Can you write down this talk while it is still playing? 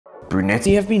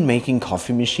Brugnetti have been making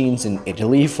coffee machines in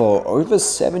Italy for over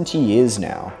 70 years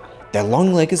now. Their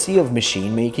long legacy of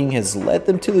machine making has led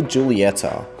them to the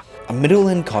Giulietta, a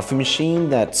middle-end coffee machine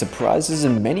that surprises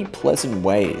in many pleasant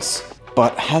ways.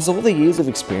 But has all the years of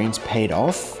experience paid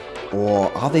off?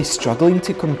 Or are they struggling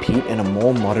to compete in a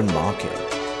more modern market?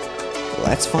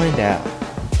 Let's find out.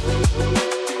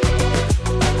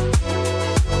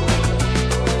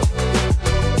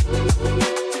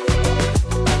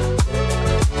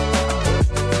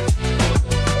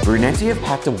 Brugnetti have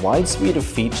packed a wide suite of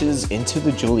features into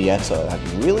the Giulietta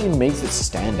that really makes it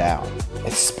stand out,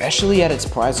 especially at its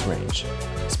price range,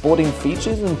 sporting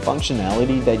features and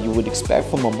functionality that you would expect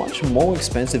from a much more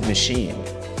expensive machine.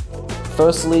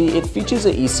 Firstly, it features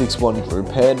an E61 group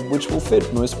head which will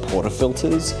fit most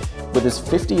portafilters with its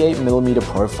 58mm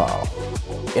profile.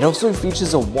 It also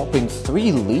features a whopping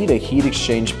 3-litre heat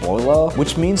exchange boiler,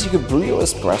 which means you could brew your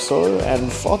espresso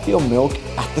and froth your milk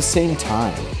at the same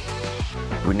time.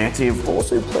 Brugnetti have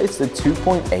also placed a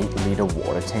 2.8-litre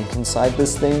water tank inside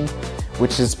this thing,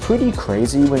 which is pretty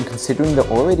crazy when considering the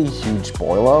already huge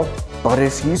boiler. But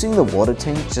if using the water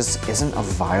tank just isn't a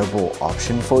viable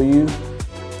option for you,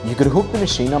 you could hook the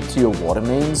machine up to your water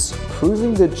mains,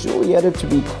 proving the Giulietta to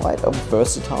be quite a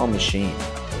versatile machine.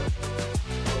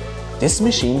 This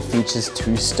machine features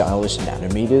 2 stylish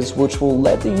nanometers which will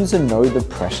let the user know the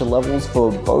pressure levels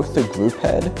for both the group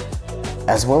head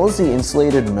as well as the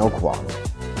insulated milk one,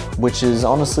 which is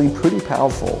honestly pretty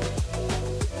powerful.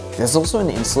 There's also an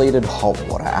insulated hot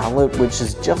water outlet, which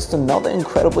is just another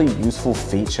incredibly useful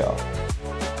feature.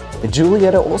 The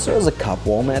Giulietta also has a cup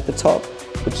warmer at the top,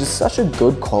 which is such a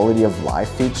good quality of life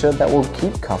feature that will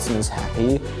keep customers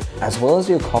happy, as well as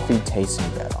your coffee tasting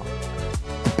better.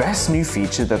 The best new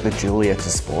feature that the Giulietta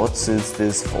sports is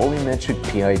this volumetric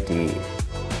PID,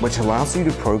 which allows you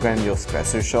to program your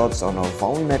espresso shots on a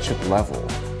volumetric level.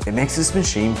 It makes this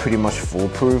machine pretty much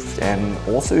foolproof and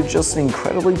also just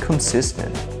incredibly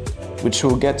consistent, which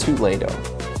we'll get to later.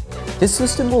 This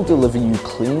system will deliver you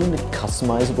clean,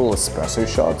 customizable espresso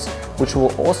shots, which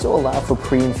will also allow for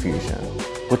pre-infusion,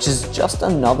 which is just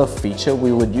another feature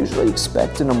we would usually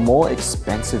expect in a more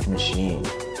expensive machine.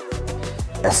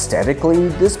 Aesthetically,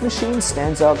 this machine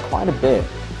stands out quite a bit.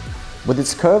 With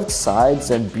its curved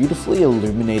sides and beautifully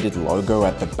illuminated logo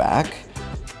at the back,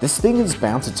 this thing is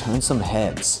bound to turn some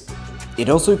heads. It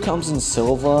also comes in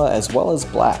silver as well as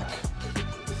black.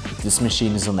 This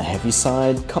machine is on the heavy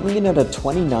side, coming in at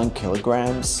 29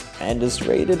 kilograms and is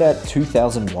rated at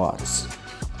 2000 watts.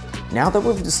 Now that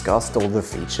we've discussed all the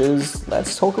features,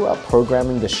 let's talk about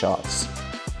programming the shots.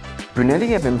 Brugnetti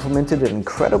have implemented an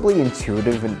incredibly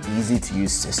intuitive and easy to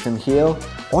use system here.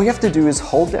 All you have to do is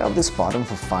hold down this button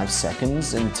for 5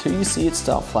 seconds until you see it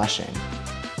start flashing.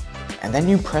 And then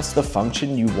you press the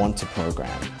function you want to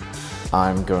program.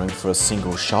 I'm going for a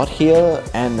single shot here,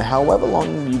 and however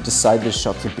long you decide the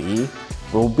shot to be,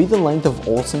 will be the length of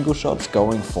all single shots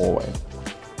going forward.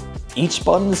 Each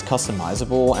button is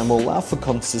customizable and will allow for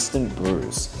consistent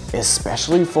brews,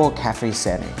 especially for a cafe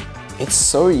setting. It's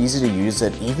so easy to use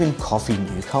that even coffee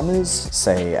newcomers,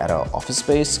 say at an office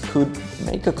space, could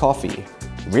make a coffee.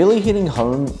 Really hitting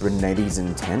home Brugnetti's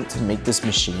intent to make this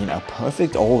machine a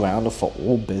perfect all-rounder for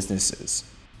all businesses.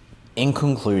 In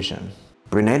conclusion,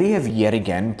 Brugnetti have yet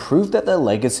again proved that their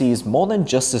legacy is more than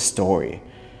just a story.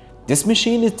 This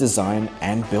machine is designed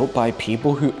and built by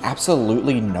people who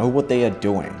absolutely know what they are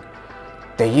doing.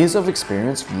 Their years of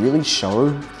experience really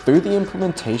show through the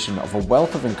implementation of a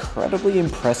wealth of incredibly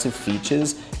impressive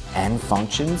features and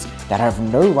functions that have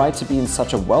no right to be in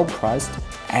such a well-priced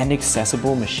and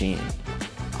accessible machine.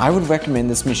 I would recommend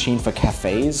this machine for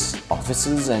cafes,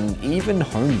 offices, and even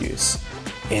home use.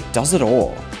 It does it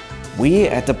all. We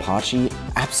at Apache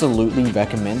absolutely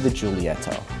recommend the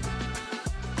Giulietta.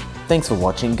 Thanks for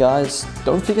watching, guys.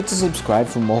 Don't forget to subscribe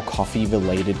for more coffee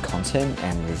related content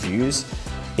and reviews.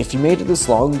 If you made it this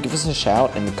long, give us a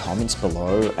shout in the comments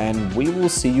below and we will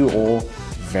see you all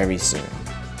very soon.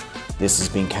 This has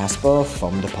been Casper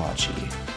from Apache.